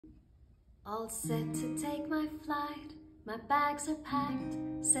All set to take my flight, my bags are packed,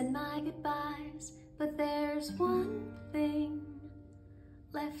 said my goodbyes, but there's one thing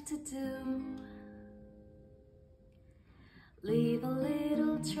left to do. Leave a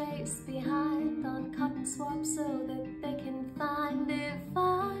little trace behind on cotton swab so that they can find if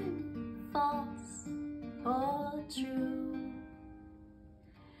I'm false or true.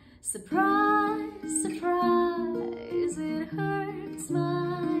 Surprise, surprise, it hurts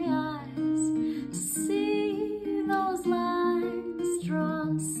my eyes to see those lines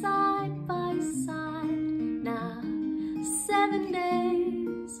drawn side by side. Now 7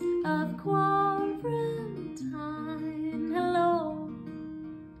 days of quarantine. Hello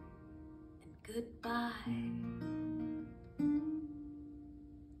and goodbye.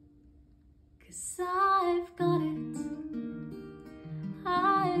 'Cause I've got it,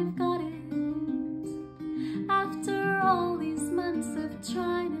 I've got it. After all these months of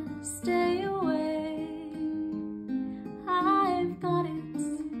trying to stay away, I've got it,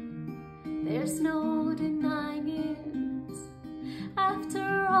 there's no denying it.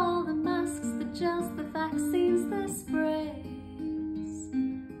 After all the masks, the gels, the vaccines, the sprays,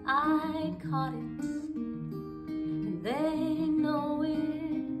 I caught it, and they know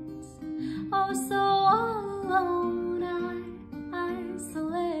it. Oh, so all alone I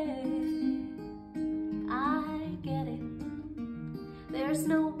isolate. I get it, there's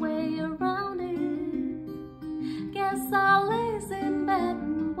no way